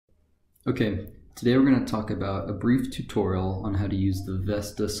Okay, today we're going to talk about a brief tutorial on how to use the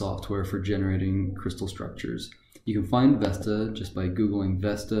VESTA software for generating crystal structures. You can find VESTA just by Googling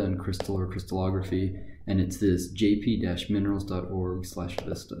VESTA and crystal or crystallography, and it's this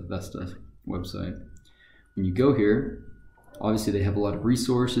jp-minerals.org/VESTA website. When you go here, obviously they have a lot of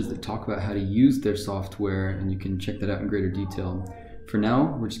resources that talk about how to use their software, and you can check that out in greater detail. For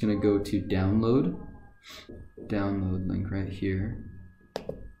now, we're just going to go to download link right here.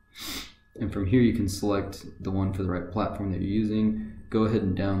 And from here you can select the one for the right platform that you're using. Go ahead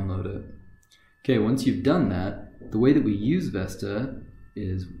and download it. Okay, once you've done that, the way that we use VESTA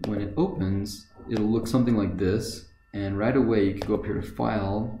is when it opens, it'll look something like this. And right away you could go up here to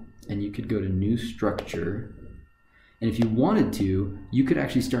File, and you could go to New Structure. And if you wanted to, you could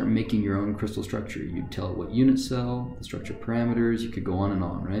actually start making your own crystal structure. You'd tell it what unit cell, the structure parameters, you could go on and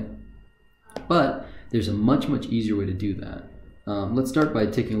on, right? But there's a much easier way to do that. Let's start by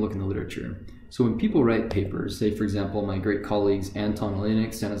taking a look in the literature. So when people write papers, say for example my great colleagues Anton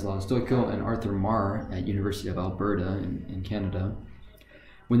Olenek, Stanislav Stojko, and Arthur Marr at University of Alberta in Canada,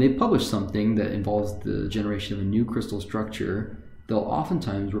 when they publish something that involves the generation of a new crystal structure, they'll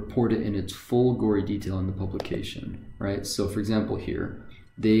oftentimes report it in its full gory detail in the publication, right? So for example here,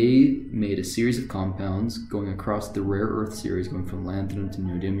 they made a series of compounds going across the rare earth series, going from lanthanum to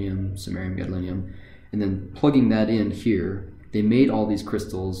neodymium, samarium, gadolinium, and then plugging that in here. They made all these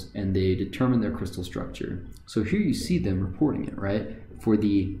crystals and they determined their crystal structure. So here you see them reporting it, right? For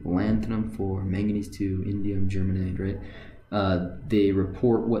the lanthanum 4, manganese 2, indium, germanate, right? They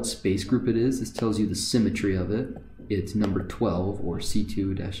report what space group it is. This tells you the symmetry of it. It's number 12 or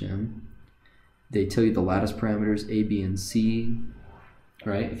C2-M. They tell you the lattice parameters A, B, and C,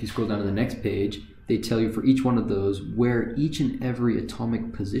 right? If you scroll down to the next page, they tell you for each one of those where each and every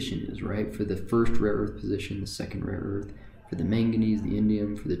atomic position is, right? For the first rare earth position, the second rare earth, for the manganese, the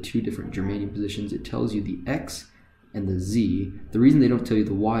indium, for the two different germanium positions, it tells you the X and the Z. The reason they don't tell you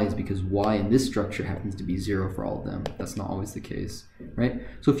the Y is because Y in this structure happens to be 0 for all of them. That's not always the case, right?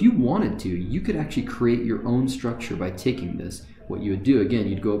 So if you wanted to, you could actually create your own structure by taking this. What you would do, again,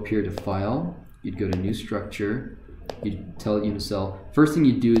 you'd go up here to File, you'd go to New Structure, you'd tell it unit cell. First thing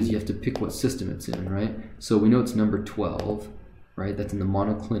you do is you have to pick what system it's in, right? So we know it's number 12. Right, that's in the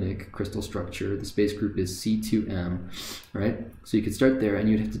monoclinic crystal structure. The space group is C2M, right? So you could start there and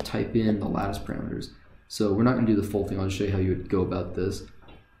you'd have to type in the lattice parameters. So we're not going to do the full thing. I'll just show you how you would go about this.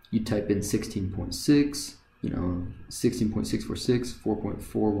 You type in 16.6, 16.646,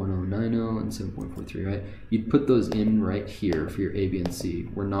 4.41090, and 7.43, right? You'd put those in right here for your A, B, and C.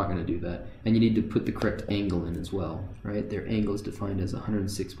 We're not going to do that. And you need to put the correct angle in as well, right? Their angle is defined as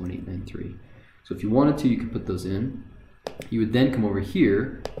 106.893. So if you wanted to, you could put those in. You would then come over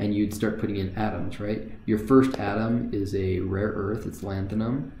here and you'd start putting in atoms, right? Your first atom is a rare earth, it's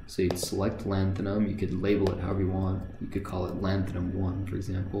lanthanum. So you'd select lanthanum, you could label it however you want. You could call it lanthanum 1, for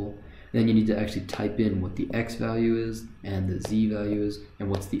example. Then you need to actually type in what the X value is and the Z value is and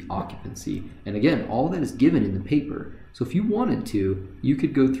what's the occupancy. And again, all that is given in the paper. So if you wanted to, you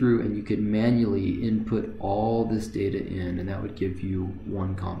could go through and you could manually input all this data in, and that would give you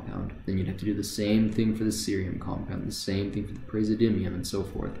one compound. Then you'd have to do the same thing for the cerium compound, the same thing for the praseodymium, and so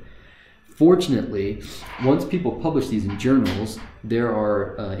forth. Fortunately, once people publish these in journals, there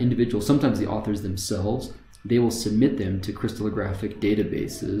are individuals, sometimes the authors themselves, they will submit them to crystallographic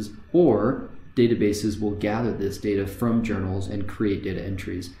databases, or databases will gather this data from journals and create data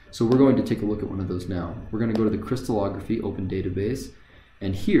entries. So we're going to take a look at one of those now. We're going to go to the crystallography open database,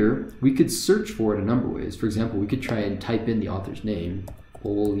 and here we could search for it a number of ways. For example, we could try and type in the author's name,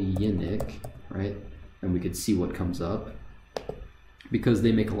 Olenek, right? And we could see what comes up. Because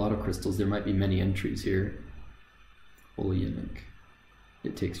they make a lot of crystals, there might be many entries here. Olenek.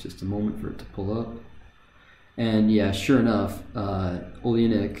 It takes just a moment for it to pull up. And yeah, sure enough,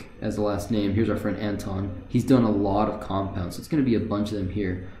 Olenek as the last name, here's our friend Anton. He's done a lot of compounds, so it's going to be a bunch of them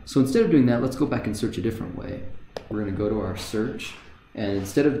here. So instead of doing that, let's go back and search a different way. We're going to go to our search, and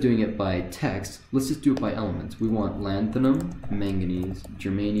instead of doing it by text, let's just do it by elements. We want lanthanum, manganese,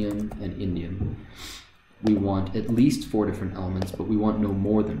 germanium, and indium. We want at least 4 different elements, but we want no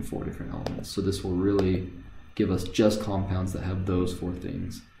more than 4 different elements. So this will really give us just compounds that have those 4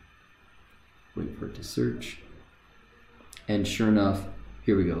 things. Wait for it to search. And sure enough,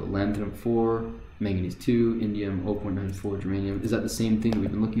 here we go. Lanthanum 4, manganese 2, indium 0.94, germanium. Is that the same thing that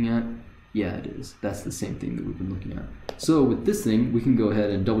we've been looking at? Yeah, it is. That's the same thing that we've been looking at. So with this thing, we can go ahead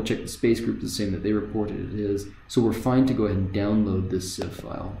and double check the space group is the same that they reported it is. So we're fine to go ahead and download this CIV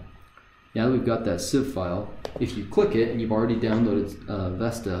file. Now that we've got that CIV file, if you click it and you've already downloaded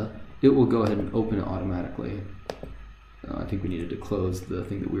VESTA, it will go ahead and open it automatically. I think we needed to close the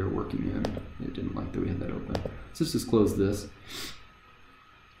thing that we were working in. It didn't like that we had that open. So let's just close this.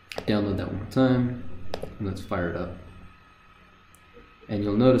 Download that one more time, and let's fire it up. And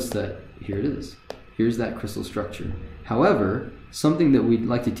you'll notice that here it is. Here's that crystal structure. However, something that we'd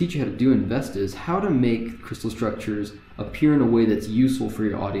like to teach you how to do in VESTA is how to make crystal structures appear in a way that's useful for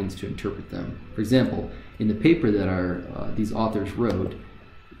your audience to interpret them. For example, in the paper that these authors wrote,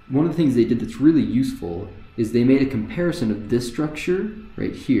 one of the things they did that's really useful is they made a comparison of this structure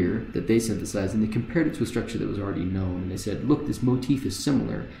right here that they synthesized, and they compared it to a structure that was already known. And they said, look, this motif is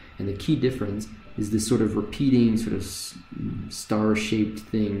similar, and the key difference is this sort of repeating, sort of star-shaped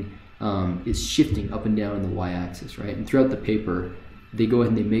thing is shifting up and down in the y-axis, right? And throughout the paper, they go ahead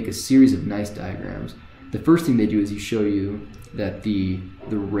and they make a series of nice diagrams. The first thing they do is show you that the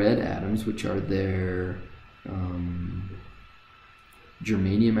red atoms, which are their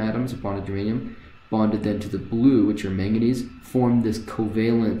germanium atoms, bonded germanium, bonded then to the blue, which are manganese, form this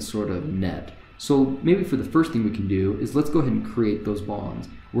covalent sort of net. So maybe for the first thing we can do is let's go ahead and create those bonds.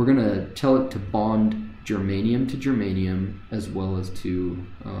 We're going to tell it to bond germanium to germanium as well as to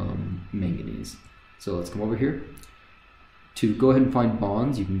manganese. So let's come over here. To go ahead and find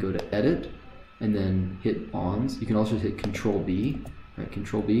bonds, you can go to Edit and then hit Bonds. You can also hit Control B, right?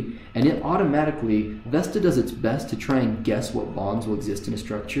 Control B, and it automatically, VESTA does its best to try and guess what bonds will exist in a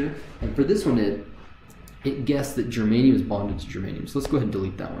structure. And for this one, it guessed that germanium is bonded to germanium. So let's go ahead and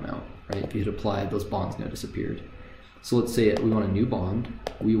delete that one out, right? If you hit Apply, those bonds now disappeared. So let's say we want a new bond.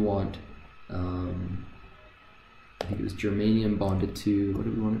 We want, I think it was germanium bonded to, what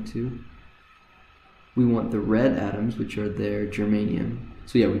do we want it to? We want the red atoms, which are their germanium.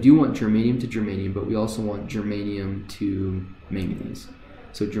 So yeah, we do want germanium to germanium, but we also want germanium to manganese.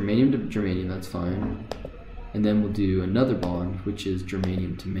 So germanium to germanium, that's fine. And then we'll do another bond, which is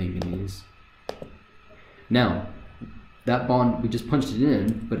germanium to manganese. Now, that bond, we just punched it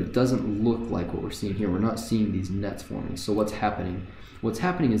in, but it doesn't look like what we're seeing here. We're not seeing these nets forming. So what's happening? What's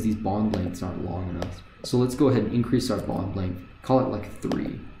happening is these bond lengths aren't long enough. So let's go ahead and increase our bond length. Call it like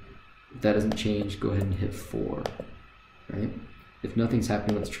 3. If that doesn't change, go ahead and hit 4, right? If nothing's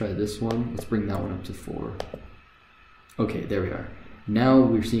happening, let's try this one. Let's bring that one up to 4. Okay, there we are. Now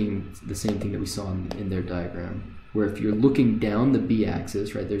we're seeing the same thing that we saw in their diagram, where if you're looking down the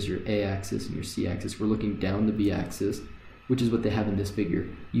B-axis, right, there's your A-axis and your C-axis, we're looking down the B-axis, which is what they have in this figure.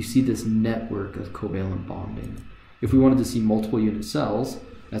 You see this network of covalent bonding. If we wanted to see multiple unit cells,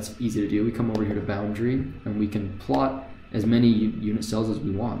 that's easy to do. We come over here to boundary, and we can plot as many unit cells as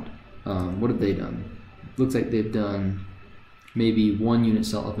we want. What have they done? Looks like they've done maybe 1 unit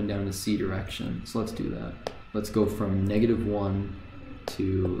cell up and down the C direction. So let's do that. Let's go from -1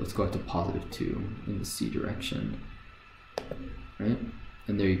 to, let's go up to +2 in the C direction, right?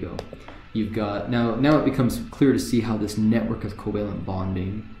 And there you go. You've got, now it becomes clear to see how this network of covalent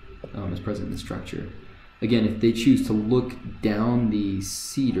bonding is present in the structure. Again, if they choose to look down the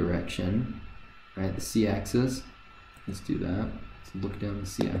C direction, right, the C axis, let's do that. Let's look down the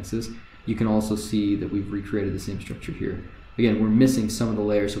C axis. You can also see that we've recreated the same structure here. Again, we're missing some of the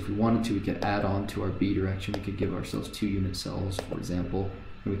layers, so if we wanted to, we could add on to our B direction. We could give ourselves 2 unit cells, for example,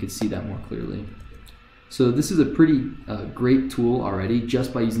 and we could see that more clearly. So this is a pretty great tool already,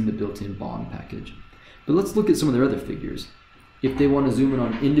 just by using the built-in bond package. But let's look at some of their other figures. If they want to zoom in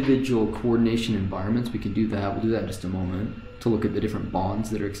on individual coordination environments, we can do that. We'll do that in just a moment to look at the different bonds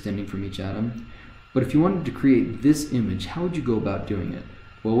that are extending from each atom. But if you wanted to create this image, how would you go about doing it?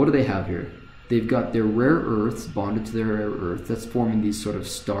 Well, what do they have here? They've got their rare earths bonded to their rare earth. That's forming these sort of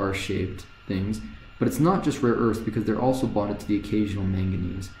star-shaped things. But it's not just rare earths, because they're also bonded to the occasional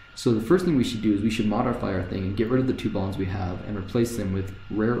manganese. So the first thing we should do is we should modify our thing and get rid of the 2 bonds we have and replace them with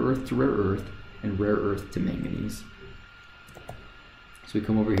rare earth to rare earth and rare earth to manganese. So we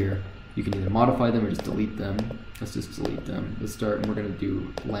come over here. You can either modify them or just delete them. Let's just delete them. Let's start, and we're going to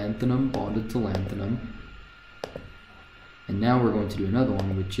do lanthanum bonded to lanthanum. And now we're going to do another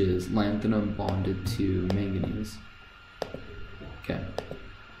one, which is lanthanum bonded to manganese. Okay.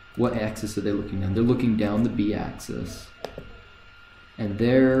 What axis are they looking down? They're looking down the B-axis. And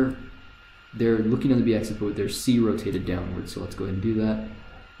they're looking on the B-axis, but with their C rotated downward. So let's go ahead and do that.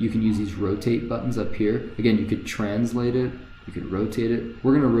 You can use these rotate buttons up here. Again, you could translate it. You could rotate it.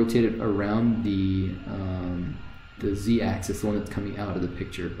 We're going to rotate it around the Z-axis, the one that's coming out of the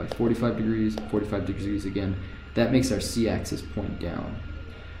picture, by 45 degrees, 45 degrees again. That makes our C-axis point down.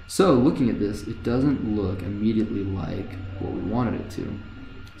 So looking at this, it doesn't look immediately like what we wanted it to.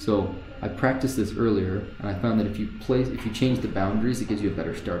 So I practiced this earlier, and I found that if you change the boundaries, it gives you a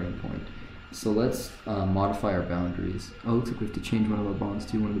better starting point. So let's modify our boundaries. Oh, it looks like we have to change one of our bonds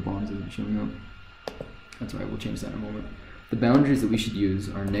too. One of the bonds isn't showing up. That's all right, we'll change that in a moment. The boundaries that we should use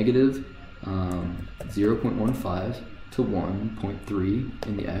are negative 0.15 to 1.3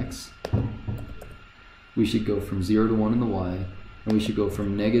 in the x. We should go from 0 to 1 in the y, and we should go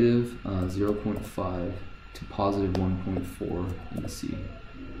from negative 0.5 to positive 1.4 in the c.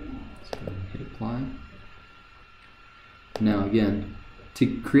 So go ahead and hit apply. Now again,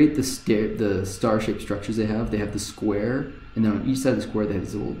 to create the star-shaped structures they have the square, and then on each side of the square they have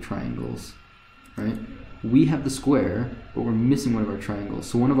these little triangles, right? We have the square, but we're missing one of our triangles.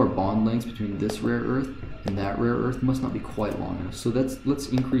 So one of our bond lengths between this rare earth and that rare earth must not be quite long enough. So let's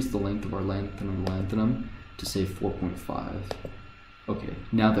increase the length of our lanthanum to say 4.5. Okay,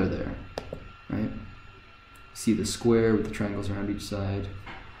 now they're there, right? See the square with the triangles around each side.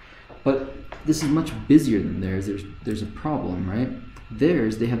 But this is much busier than theirs. There's a problem, right?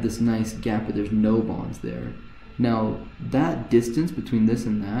 Theirs, they have this nice gap where there's no bonds there. Now, that distance between this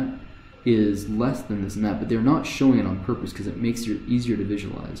and that is less than this and that, but they're not showing it on purpose because it makes it easier to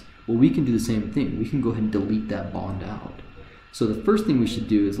visualize. Well, we can do the same thing. We can go ahead and delete that bond out. So the first thing we should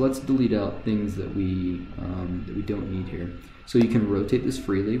do is let's delete out things that we don't need here. So you can rotate this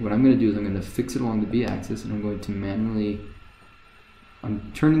freely. What I'm going to do is I'm going to fix it along the b-axis, and I'm going to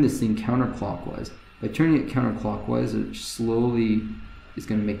I'm turning this thing counterclockwise. By turning it counterclockwise, it slowly is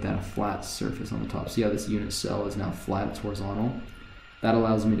going to make that a flat surface on the top. See how this unit cell is now flat, it's horizontal? That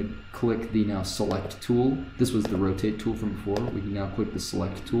allows me to click the now select tool. This was the rotate tool from before. We can now click the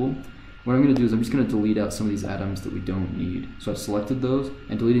select tool. What I'm going to do is I'm just going to delete out some of these atoms that we don't need. So I've selected those,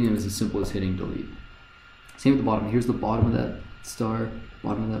 and deleting them is as simple as hitting delete. Same at the bottom. Here's the bottom of that star,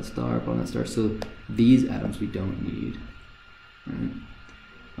 bottom of that star, bottom of that star. So these atoms we don't need. Right?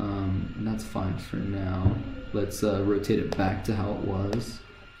 And that's fine for now. Let's rotate it back to how it was.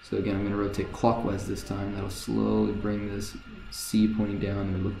 So again, I'm going to rotate clockwise this time. That'll slowly bring this C pointing down,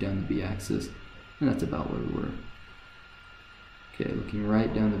 and we look down the B-axis, and that's about where we were. Okay, looking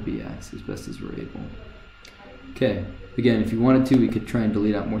right down the B-axis as best as we're able. Okay, again, if you wanted to, we could try and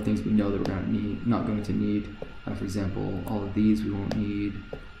delete out more things we know that we're not going to need. For example, all of these we won't need.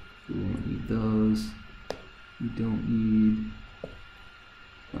 We won't need those. We don't need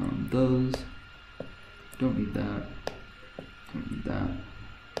those. Don't need that. Don't need that.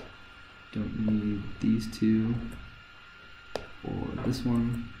 Don't need these two. Or this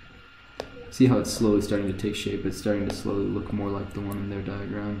one. See how it's slowly starting to take shape? It's starting to slowly look more like the one in their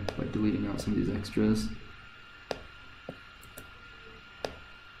diagram by deleting out some of these extras.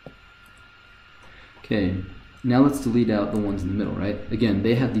 Okay, now let's delete out the ones in the middle, right? Again,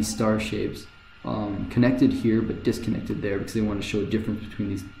 they have these star shapes connected here but disconnected there because they want to show a difference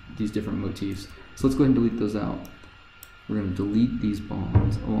between these different motifs. So let's go ahead and delete those out. We're going to delete these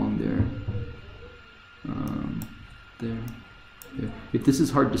bonds along there. There. If this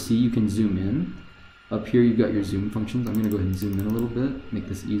is hard to see, you can zoom in. Up here you've got your zoom functions. I'm going to go ahead and zoom in a little bit, make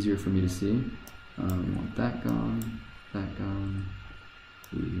this easier for me to see. We want that gone, that gone.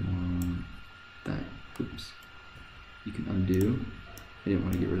 We want that. Oops. You can undo. I didn't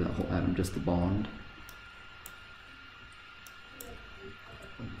want to get rid of that whole atom, just the bond.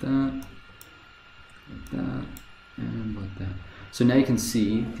 Like that, and like that. So now you can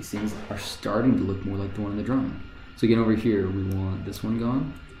see these things are starting to look more like the one in the drawing. So again, over here, we want this one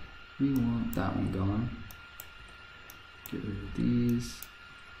gone. We want that one gone. Get rid of these.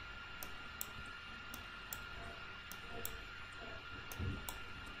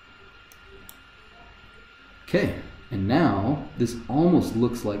 Okay, and now this almost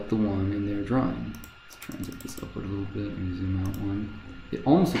looks like the one in their drawing. Let's try and zip this upward a little bit and zoom out one. It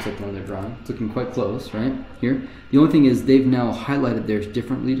almost looks like the one in their drawing. It's looking quite close, right? Here. The only thing is they've now highlighted theirs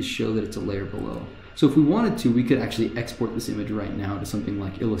differently to show that it's a layer below. So if we wanted to, we could actually export this image right now to something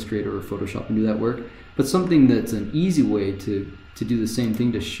like Illustrator or Photoshop and do that work. But something that's an easy way to do the same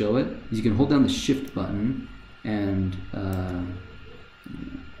thing to show it is you can hold down the Shift button and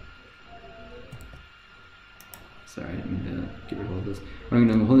sorry, I didn't mean to get rid of all this. What I'm going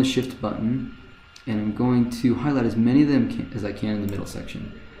to do, I'm hold the Shift button and I'm going to highlight as many of them as I can in the middle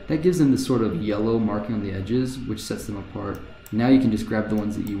section. That gives them this sort of yellow marking on the edges, which sets them apart. Now you can just grab the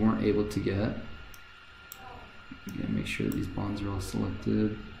ones that you weren't able to get. Again, make sure that these bonds are all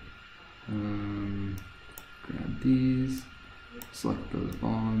selected. Grab these, select those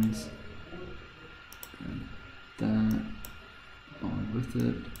bonds, grab that, bond with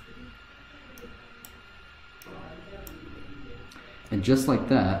it. And just like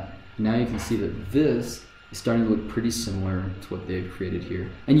that, now you can see that this is starting to look pretty similar to what they've created here.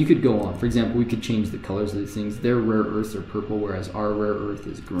 And you could go on. For example, we could change the colors of these things. Their rare earths are purple, whereas our rare earth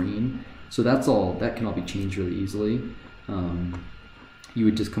is green. So that can all be changed really easily. You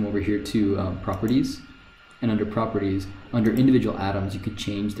would just come over here to properties, And under properties, under individual atoms, you could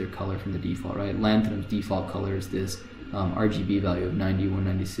change their color from the default, right? Lanthanum's default color is this RGB value of 90,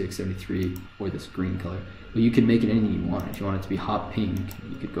 196, 73, or this green color. But you can make it anything you want. If you want it to be hot pink,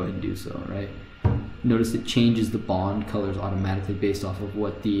 you could go ahead and do so, right? Notice it changes the bond colors automatically based off of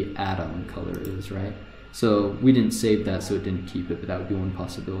what the atom color is, right? So we didn't save that, so it didn't keep it, but that would be one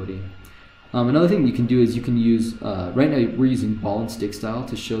possibility. Another thing you can do is you can use, right now we're using ball and stick style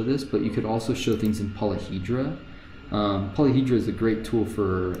to show this, but you could also show things in polyhedra. Polyhedra is a great tool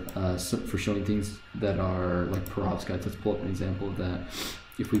for showing things that are like perovskites. Let's pull up an example of that.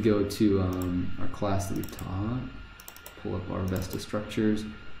 If we go to our class that we taught, pull up our VESTA structures,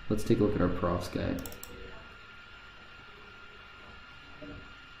 let's take a look at our perovskite.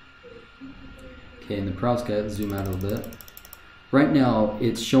 Okay, in the perovskite, let's zoom out a little bit. Right now,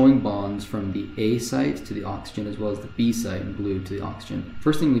 it's showing bonds from the A site to the oxygen as well as the B site in blue to the oxygen.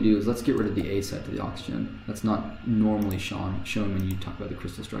 First thing we do is let's get rid of the A site to the oxygen. That's not normally shown when you talk about the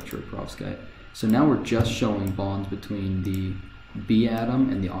crystal structure of perovskite. So now we're just showing bonds between the B atom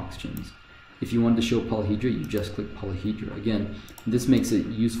and the oxygens. If you wanted to show polyhedra, you just click polyhedra. Again, this makes it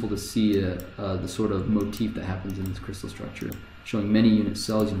useful to see the sort of motif that happens in this crystal structure. Showing many unit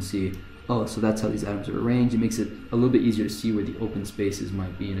cells, you can see, oh, so that's how these atoms are arranged. It makes it a little bit easier to see where the open spaces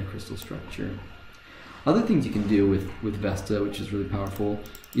might be in a crystal structure. Other things you can do with VESTA, which is really powerful,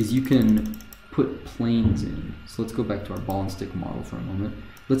 is you can put planes in. So let's go back to our ball and stick model for a moment.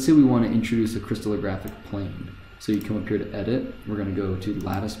 Let's say we want to introduce a crystallographic plane. So you come up here to edit, we're going to go to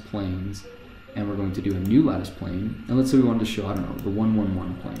lattice planes, and we're going to do a new lattice plane. And let's say we wanted to show, I don't know, the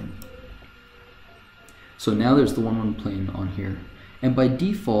 111 plane. So now there's the 111 plane on here. And by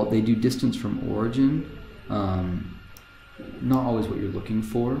default, they do distance from origin, not always what you're looking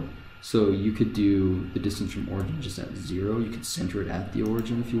for. So you could do the distance from origin just at 0. You could center it at the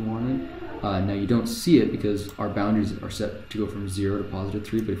origin if you wanted. Now you don't see it because our boundaries are set to go from 0 to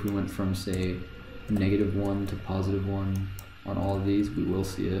 +3, but if we went from, say, -1 to +1 on all of these, we will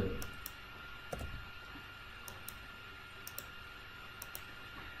see it.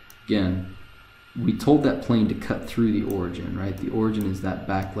 Again, we told that plane to cut through the origin, right? The origin is that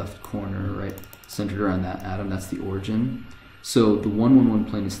back left corner, right? Centered around that atom, that's the origin. So the 111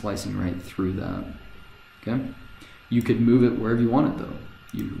 plane is slicing right through that, okay? You could move it wherever you want it though.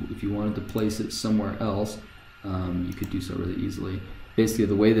 If you wanted to place it somewhere else, you could do so really easily. Basically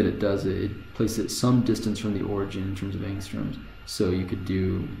the way that it does it, it places it some distance from the origin in terms of angstroms. So you could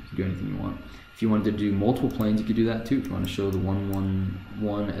do anything you want. If you wanted to do multiple planes, you could do that too. If you want to show the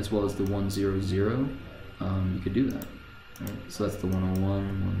 111 as well as the 100, you could do that. Right? So that's the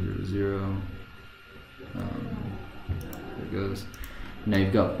 101, 100. There it goes. Now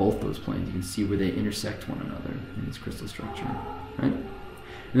you've got both those planes. You can see where they intersect one another in this crystal structure. Right?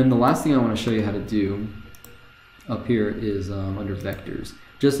 And then the last thing I want to show you how to do up here is under vectors.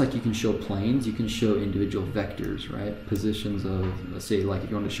 Just like you can show planes, you can show individual vectors, right? Positions of, let's say, like if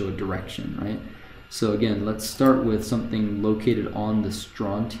you want to show a direction, right? So again, let's start with something located on the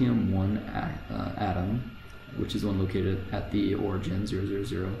strontium-1 atom, which is the one located at the origin,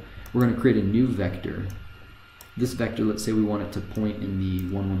 000. We're going to create a new vector. This vector, let's say we want it to point in the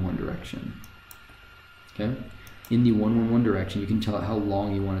 111 direction. Okay? In the 111 direction, you can tell it how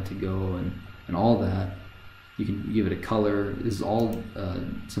long you want it to go and all that. You can give it a color. This is all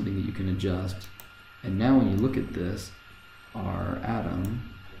something that you can adjust. And now when you look at this, our atom,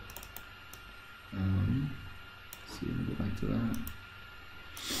 let's see, let me go back to that.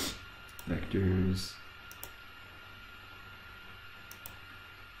 Vectors.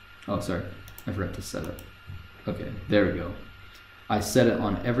 Oh, sorry, I forgot to set it. Okay, there we go. I set it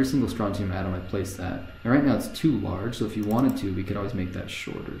on every single strontium atom. I placed that. And right now it's too large, so if you wanted to, we could always make that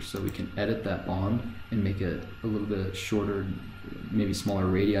shorter. So we can edit that bond and make it a little bit shorter, maybe smaller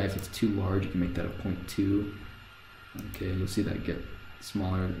radii. If it's too large, you can make that a 0.2. Okay, you'll see that get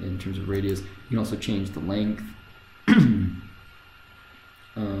smaller in terms of radius. You can also change the length. Can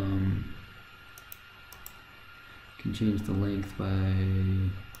change the length by,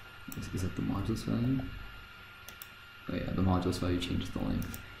 is that the modulus value? Oh yeah, the modulus value changes the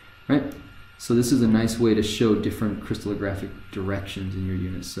length, right? So this is a nice way to show different crystallographic directions in your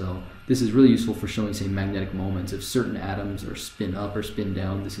unit cell. This is really useful for showing, say, magnetic moments. If certain atoms are spin up or spin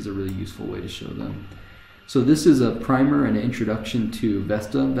down, this is a really useful way to show them. So this is a primer and an introduction to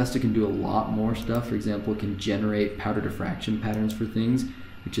VESTA. VESTA can do a lot more stuff. For example, it can generate powder diffraction patterns for things,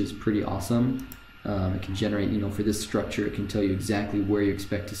 which is pretty awesome. It can generate, for this structure, it can tell you exactly where you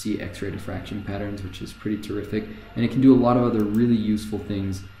expect to see X-ray diffraction patterns, which is pretty terrific. And it can do a lot of other really useful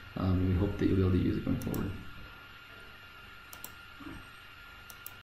things. We hope that you'll be able to use it going forward.